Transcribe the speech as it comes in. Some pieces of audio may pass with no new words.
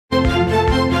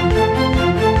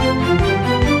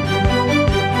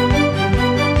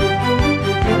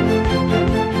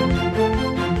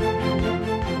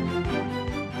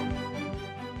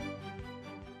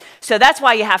So that's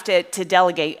why you have to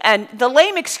delegate. And the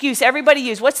lame excuse everybody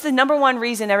uses, what's the number one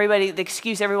reason the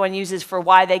excuse everyone uses for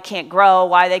why they can't grow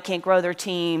their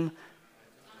team?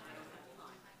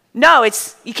 No,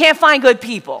 it's you can't find good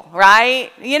people,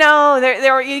 right? You know,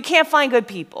 you can't find good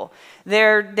people.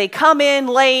 They come in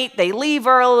late, they leave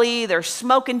early, they're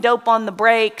smoking dope on the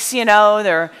breaks, you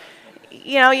know,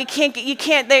 you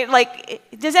can't,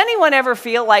 does anyone ever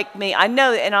feel like me? I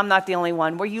know, and I'm not the only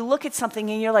one, where you look at something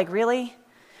and you're like, really?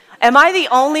 Am I the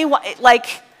only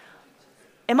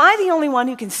one,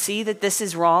 who can see that this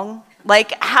is wrong?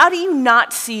 Like, how do you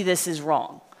not see this is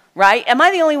wrong, right? Am I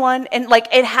the only one? And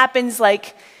it happens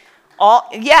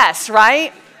yes,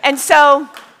 right? And so,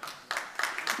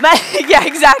 yeah,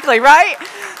 exactly, right?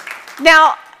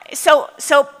 Now, so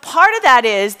part of that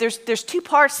is, there's two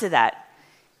parts to that.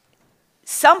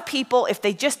 Some people, if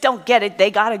they just don't get it, they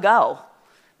gotta go.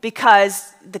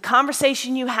 Because the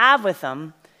conversation you have with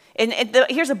them,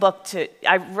 here's a book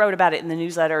I wrote about it in the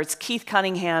newsletter. It's Keith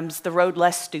Cunningham's The Road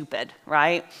Less Stupid,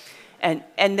 right? And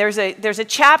there's a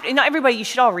chapter, everybody, you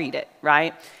should all read it,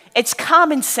 right? It's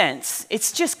common sense.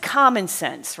 It's just common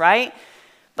sense, right?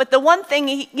 But the one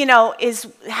thing, is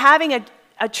having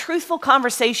a truthful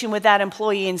conversation with that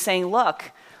employee and saying,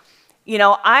 look, he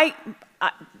calls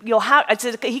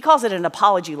it an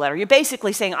apology letter. You're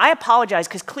basically saying, I apologize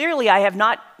because clearly I have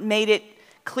not made it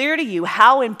clear to you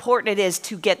how important it is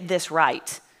to get this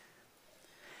right.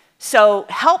 So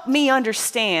help me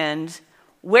understand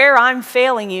where I'm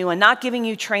failing you and not giving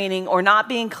you training or not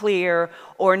being clear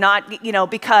or not,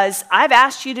 because I've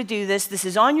asked you to do this. This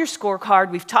is on your scorecard.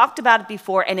 We've talked about it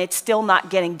before and it's still not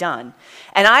getting done.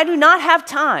 And I do not have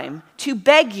time to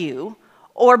beg you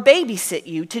or babysit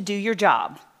you to do your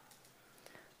job.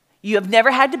 You have never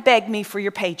had to beg me for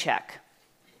your paycheck.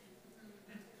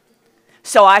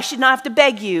 So I should not have to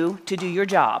beg you to do your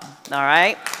job, all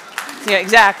right? Yeah,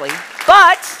 exactly.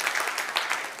 But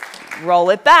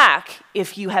roll it back.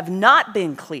 If you have not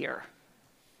been clear,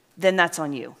 then that's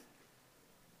on you,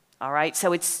 all right?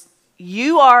 So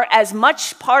you are as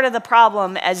much part of the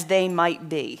problem as they might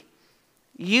be.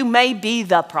 You may be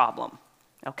the problem,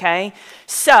 okay?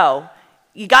 So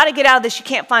you got to get out of this, you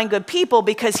can't find good people,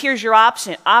 because here's your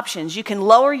options. You can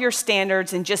lower your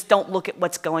standards and just don't look at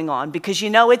what's going on because you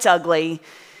know it's ugly.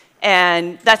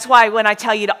 And that's why when I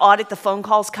tell you to audit the phone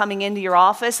calls coming into your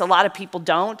office, a lot of people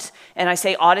don't. And I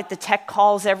say audit the tech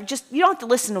calls. You don't have to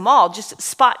listen to them all, just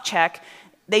spot check.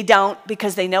 They don't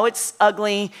because they know it's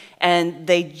ugly and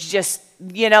they just,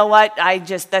 you know what,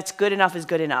 that's good enough is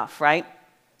good enough, right?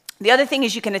 The other thing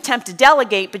is you can attempt to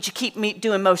delegate, but you keep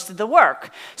doing most of the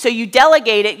work. So you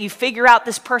delegate it, you figure out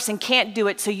this person can't do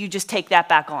it, so you just take that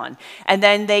back on. And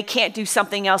then they can't do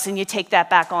something else, and you take that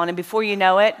back on. And before you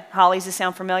know it, Holly, does this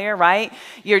sound familiar, right?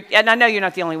 And I know you're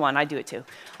not the only one. I do it too.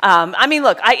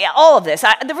 Look, all of this.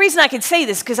 The reason I can say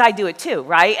this is because I do it too,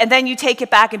 right? And then you take it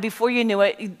back, and before you knew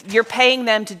it, you're paying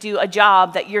them to do a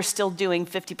job that you're still doing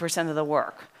 50% of the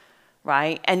work.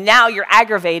 Right? And now you're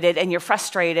aggravated and you're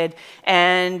frustrated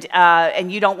and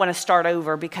you don't want to start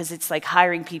over because it's like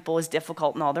hiring people is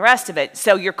difficult and all the rest of it.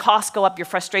 So your costs go up, your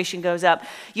frustration goes up.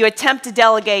 You attempt to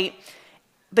delegate,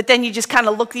 but then you just kind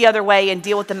of look the other way and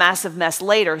deal with the massive mess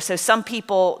later. So some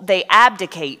people, they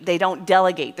abdicate, they don't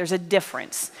delegate. There's a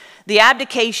difference. The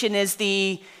abdication is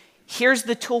here's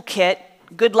the toolkit,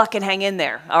 good luck and hang in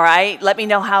there, all right? Let me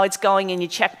know how it's going, and you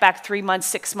check back 3 months,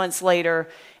 6 months later,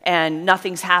 and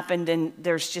nothing's happened and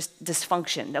there's just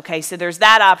dysfunction, okay? So there's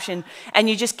that option, and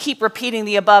you just keep repeating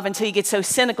the above until you get so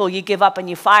cynical you give up and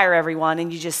you fire everyone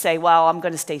and you just say, well, I'm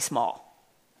gonna stay small.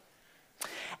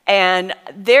 And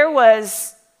there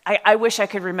was, I wish I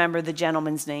could remember the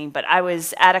gentleman's name, but I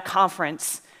was at a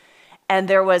conference and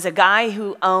there was a guy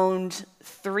who owned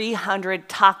 300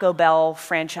 Taco Bell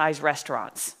franchise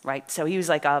restaurants, right? So he was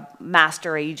like a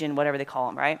master agent, whatever they call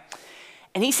him, right?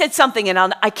 And he said something, and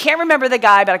I can't remember the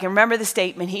guy, but I can remember the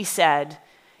statement. He said,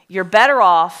 you're better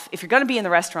off, if you're going to be in the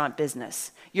restaurant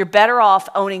business, you're better off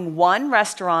owning one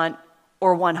restaurant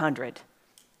or 100.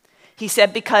 He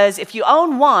said, because if you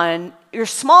own one, you're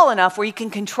small enough where you can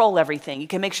control everything. You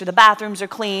can make sure the bathrooms are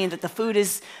clean, that the food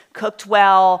is cooked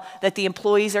well, that the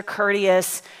employees are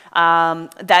courteous,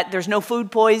 that there's no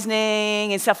food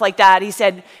poisoning and stuff like that. He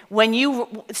said,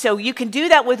 so you can do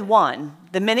that with one.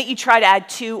 The minute you try to add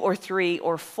 2 or 3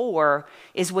 or 4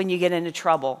 is when you get into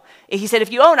trouble. He said,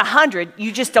 if you own 100,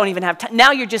 you just don't even have time.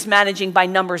 Now you're just managing by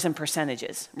numbers and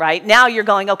percentages, right? Now you're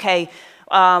going, okay,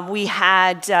 we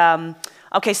had...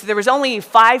 Okay, so there was only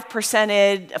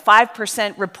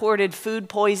 5% reported food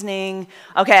poisoning.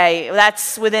 Okay,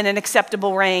 that's within an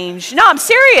acceptable range. No, I'm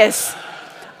serious.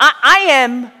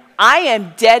 I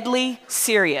am deadly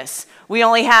serious. we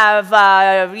only have,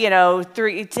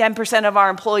 10% of our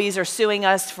employees are suing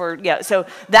us for, so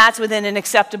that's within an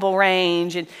acceptable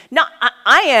range. And no,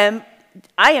 I'm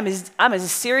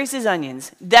as serious as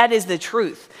onions. That is the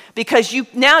truth. Because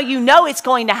now you know it's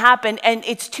going to happen and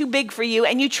it's too big for you.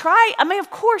 And you try, of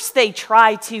course they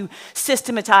try to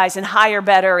systematize and hire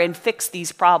better and fix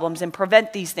these problems and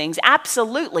prevent these things.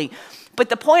 Absolutely. But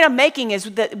the point I'm making is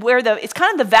that it's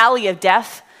kind of the valley of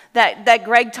death that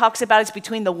Greg talks about. It's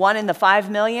between the 1 and the 5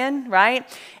 million, right?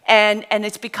 And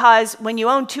it's because when you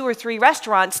own 2 or 3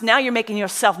 restaurants, now you're making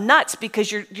yourself nuts because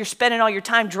you're spending all your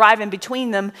time driving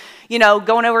between them,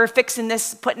 going over, fixing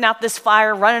this, putting out this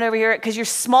fire, running over here, because you're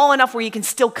small enough where you can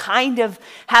still kind of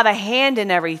have a hand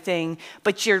in everything,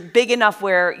 but you're big enough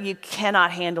where you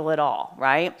cannot handle it all,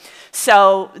 right?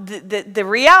 So the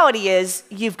reality is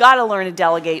you've got to learn to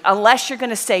delegate unless you're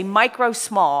going to stay micro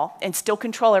small and still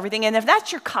control everything. And if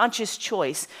that's your conscious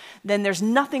choice, then there's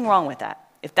nothing wrong with that.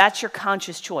 If that's your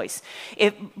conscious choice.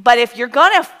 But if you're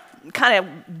going to kind of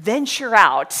venture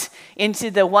out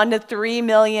into the 1 to 3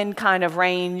 million kind of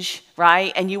range,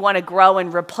 right, and you want to grow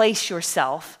and replace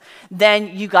yourself,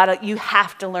 then you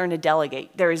have to learn to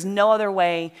delegate. There is no other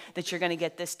way that you're going to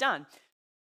get this done.